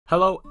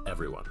Hello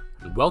everyone,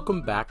 and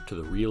welcome back to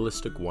the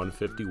Realistic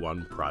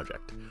 151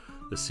 project,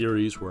 the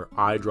series where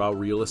I draw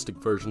realistic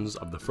versions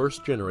of the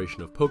first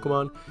generation of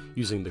Pokemon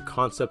using the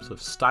concepts of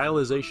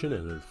stylization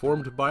and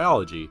informed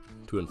biology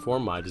to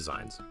inform my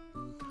designs.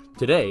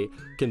 Today,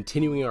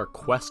 continuing our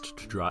quest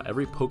to draw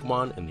every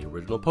Pokemon in the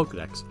original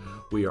Pokedex,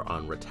 we are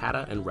on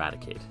Rattata and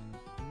Radicate.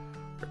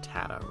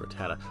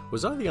 Rattata.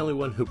 Was I the only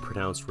one who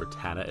pronounced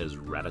Rattata as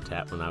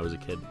Ratatat when I was a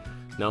kid?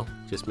 No,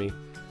 just me?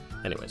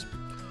 Anyways.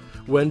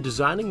 When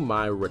designing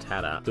my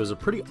Rattata, there was a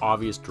pretty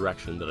obvious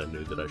direction that I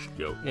knew that I should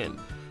go in,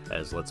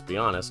 as let's be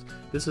honest,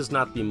 this is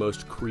not the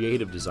most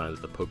creative design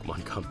that the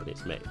Pokemon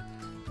company's made.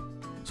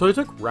 So I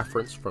took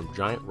reference from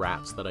giant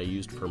rats that I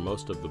used for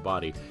most of the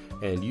body,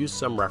 and used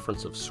some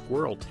reference of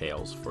squirrel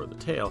tails for the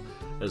tail,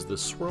 as the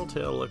swirl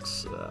tail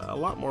looks a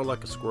lot more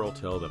like a squirrel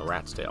tail than a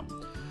rat's tail.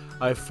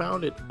 I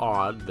found it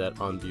odd that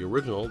on the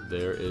original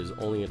there is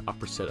only an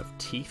upper set of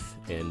teeth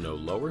and no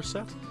lower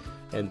set,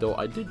 and though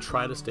I did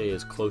try to stay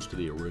as close to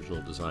the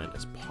original design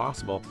as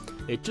possible,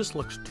 it just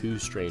looks too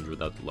strange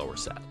without the lower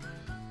set.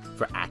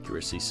 For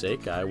accuracy's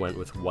sake, I went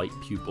with white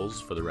pupils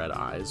for the red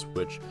eyes,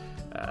 which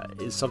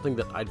is something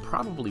that I'd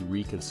probably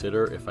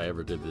reconsider if I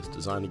ever did this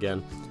design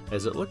again,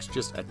 as it looks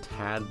just a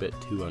tad bit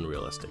too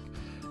unrealistic,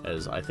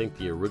 as I think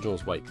the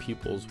original's white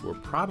pupils were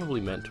probably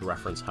meant to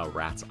reference how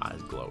rats'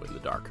 eyes glow in the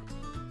dark.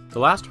 The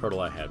last hurdle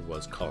I had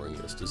was coloring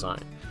this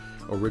design.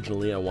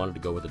 Originally, I wanted to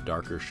go with a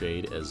darker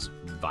shade, as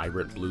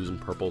vibrant blues and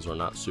purples are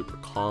not super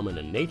common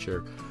in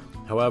nature.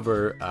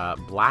 However,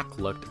 black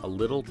looked a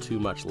little too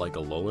much like a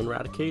lowland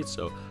Raticate,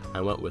 so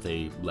I went with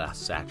a less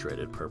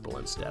saturated purple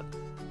instead.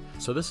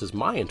 So this is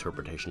my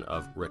interpretation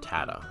of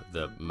Rattata,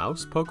 the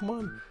mouse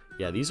Pokemon.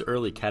 Yeah, these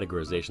early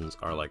categorizations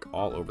are like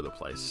all over the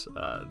place.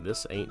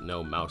 This ain't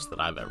no mouse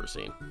that I've ever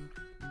seen.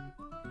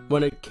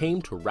 When it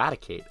came to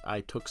Raticate,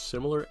 I took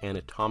similar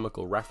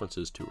anatomical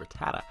references to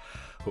Rattata.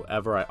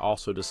 However, I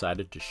also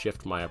decided to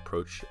shift my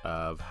approach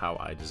of how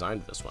I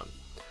designed this one.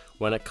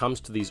 When it comes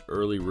to these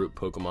early root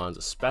Pokemons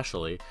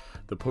especially,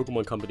 the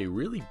Pokemon Company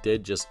really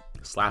did just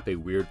slap a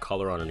weird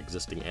color on an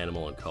existing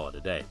animal and call it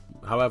a day.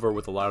 However,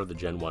 with a lot of the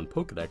Gen 1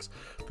 Pokedex,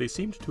 they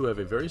seemed to have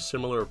a very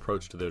similar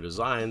approach to their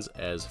designs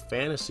as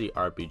fantasy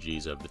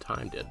RPGs of the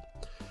time did.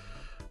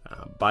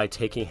 By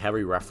taking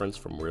heavy reference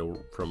from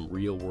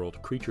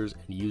real-world creatures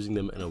and using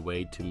them in a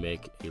way to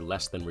make a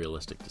less than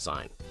realistic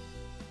design.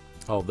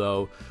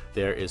 Although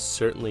there is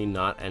certainly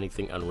not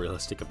anything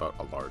unrealistic about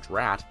a large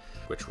rat,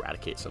 which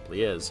Raticate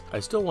simply is, I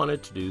still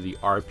wanted to do the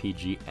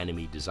RPG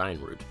enemy design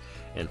route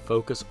and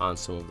focus on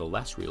some of the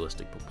less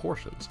realistic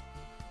proportions.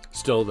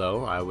 Still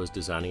though, I was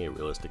designing a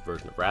realistic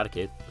version of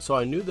Raticate, so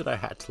I knew that I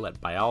had to let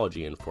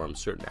biology inform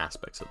certain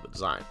aspects of the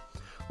design,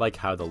 like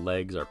how the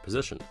legs are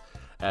positioned.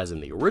 As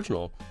in the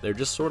original, they're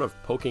just sort of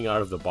poking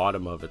out of the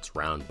bottom of its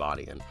round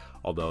body, and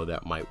although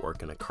that might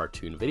work in a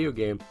cartoon video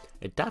game,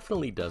 it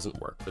definitely doesn't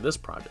work for this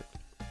project.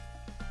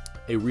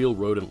 A real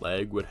rodent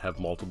leg would have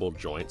multiple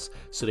joints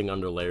sitting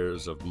under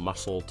layers of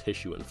muscle,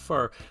 tissue, and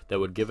fur that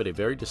would give it a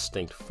very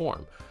distinct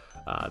form,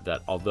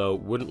 that although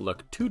wouldn't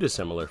look too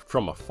dissimilar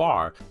from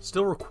afar,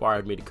 still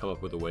required me to come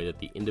up with a way that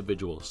the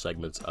individual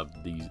segments of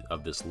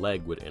this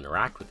leg would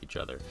interact with each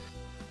other.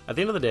 At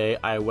the end of the day,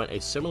 I went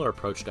a similar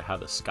approach to how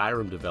the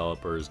Skyrim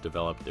developers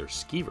developed their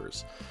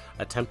Skeevers,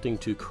 attempting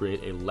to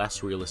create a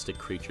less realistic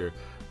creature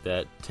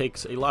that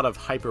takes a lot of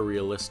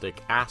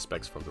hyper-realistic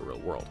aspects from the real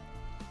world.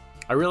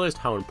 I realized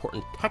how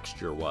important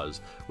texture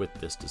was with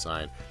this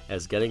design,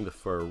 as getting the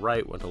fur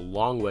right went a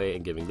long way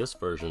in giving this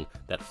version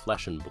that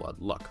flesh and blood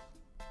look.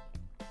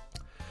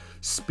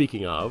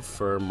 Speaking of,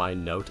 for my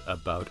note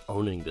about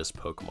owning this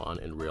Pokemon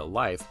in real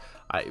life,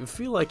 I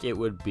feel like it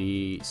would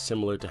be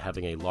similar to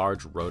having a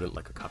large rodent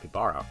like a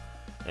capybara,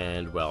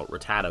 and well,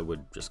 Rattata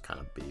would just kind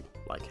of be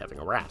like having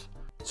a rat.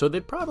 So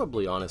they'd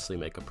probably honestly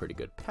make a pretty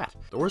good pet.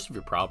 The worst of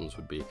your problems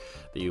would be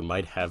that you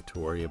might have to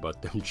worry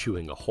about them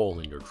chewing a hole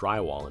in your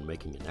drywall and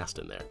making a nest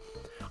in there.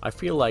 I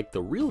feel like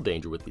the real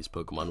danger with these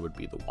Pokemon would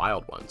be the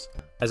wild ones,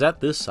 as at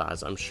this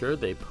size I'm sure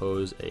they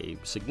pose a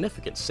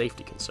significant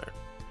safety concern.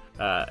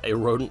 A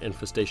rodent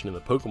infestation in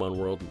the Pokemon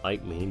world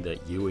might mean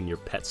that you and your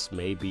pets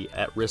may be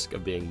at risk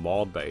of being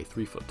mauled by a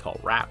 3-foot-tall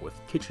rat with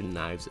kitchen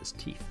knives as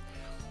teeth.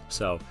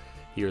 So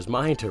here's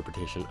my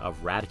interpretation of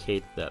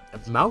Raticate, the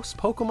mouse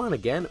Pokemon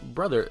again.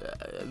 Brother,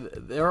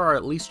 there are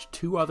at least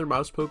 2 other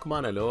mouse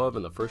Pokemon I know of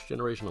in the first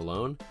generation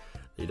alone.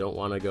 You don't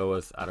want to go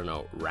with, I don't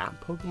know, rat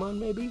Pokemon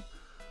maybe?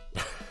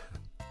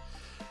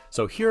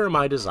 So here are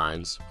my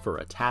designs for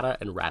Rattata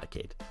and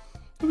Radicate.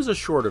 It was a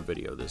shorter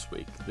video this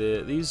week.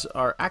 These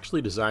are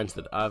actually designs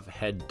that I've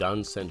had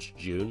done since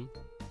June.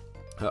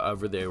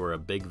 However, they were a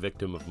big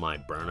victim of my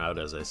burnout,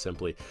 as I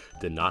simply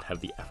did not have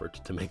the effort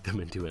to make them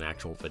into an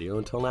actual video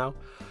until now.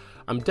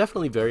 I'm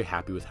definitely very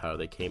happy with how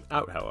they came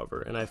out,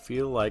 however, and I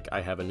feel like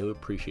I have a new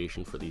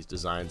appreciation for these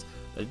designs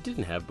that I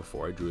didn't have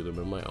before I drew them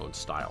in my own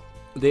style.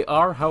 They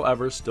are,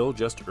 however, still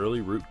just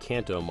early root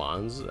Kanto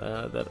mons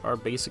that are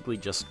basically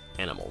just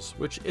animals,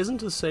 which isn't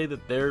to say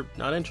that they're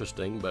not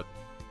interesting, but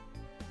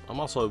I'm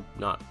also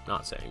not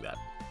saying that.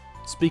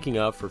 Speaking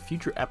of, for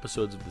future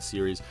episodes of the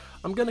series,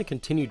 I'm going to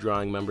continue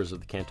drawing members of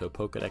the Kanto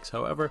Pokédex.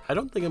 However, I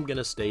don't think I'm going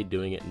to stay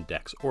doing it in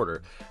dex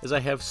order, as I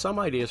have some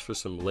ideas for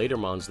some later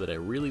mons that I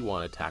really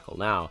want to tackle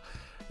now,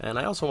 and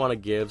I also want to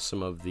give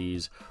some of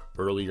these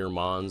earlier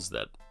mons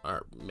that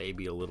are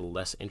maybe a little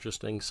less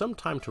interesting some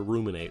time to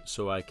ruminate,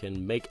 so I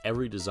can make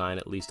every design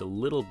at least a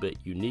little bit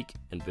unique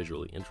and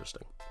visually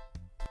interesting.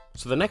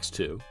 So the next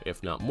two,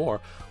 if not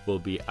more, will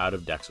be out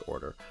of dex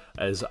order,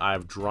 as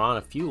I've drawn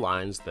a few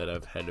lines that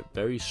I've had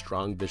very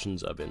strong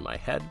visions of in my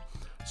head,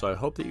 so I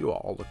hope that you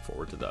all look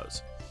forward to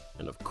those.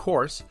 And of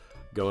course,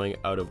 going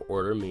out of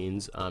order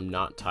means I'm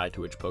not tied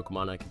to which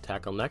Pokemon I can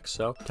tackle next,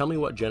 so tell me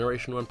what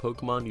Generation 1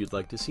 Pokemon you'd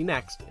like to see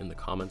next in the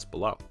comments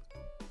below.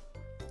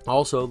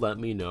 Also, let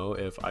me know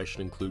if I should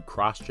include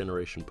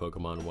cross-generation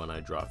Pokemon when I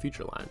draw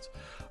future lines.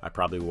 I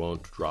probably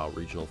won't draw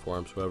regional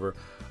forms, however.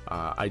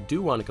 I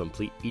do want to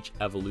complete each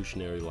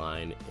evolutionary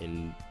line,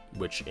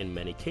 which in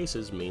many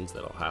cases means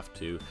that I'll have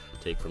to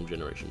take from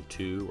Generation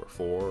 2 or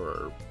 4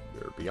 or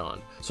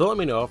beyond. So let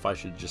me know if I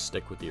should just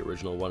stick with the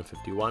original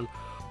 151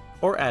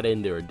 or add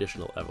in their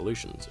additional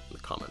evolutions in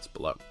the comments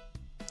below.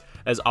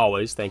 As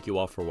always, thank you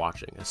all for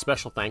watching. A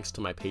special thanks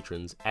to my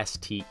patrons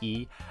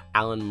STE,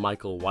 Alan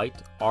Michael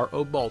White,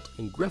 R.O. Bolt,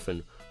 and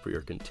Griffin for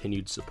your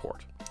continued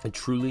support. It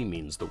truly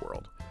means the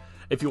world.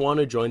 If you want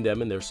to join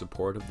them in their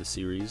support of the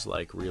series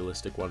like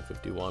Realistic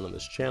 151 on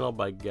this channel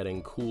by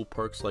getting cool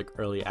perks like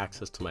early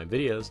access to my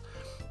videos,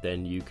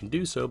 then you can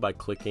do so by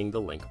clicking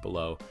the link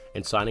below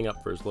and signing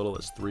up for as little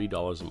as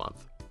 $3 a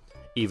month.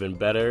 Even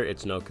better,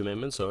 it's no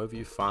commitment, so if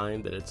you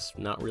find that it's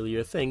not really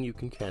your thing, you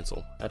can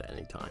cancel at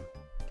any time.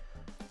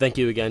 Thank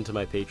you again to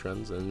my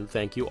patrons, and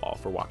thank you all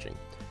for watching.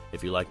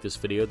 If you like this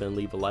video, then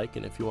leave a like,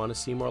 and if you want to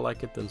see more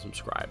like it, then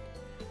subscribe.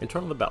 And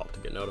turn on the bell to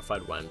get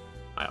notified when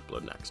I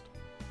upload next.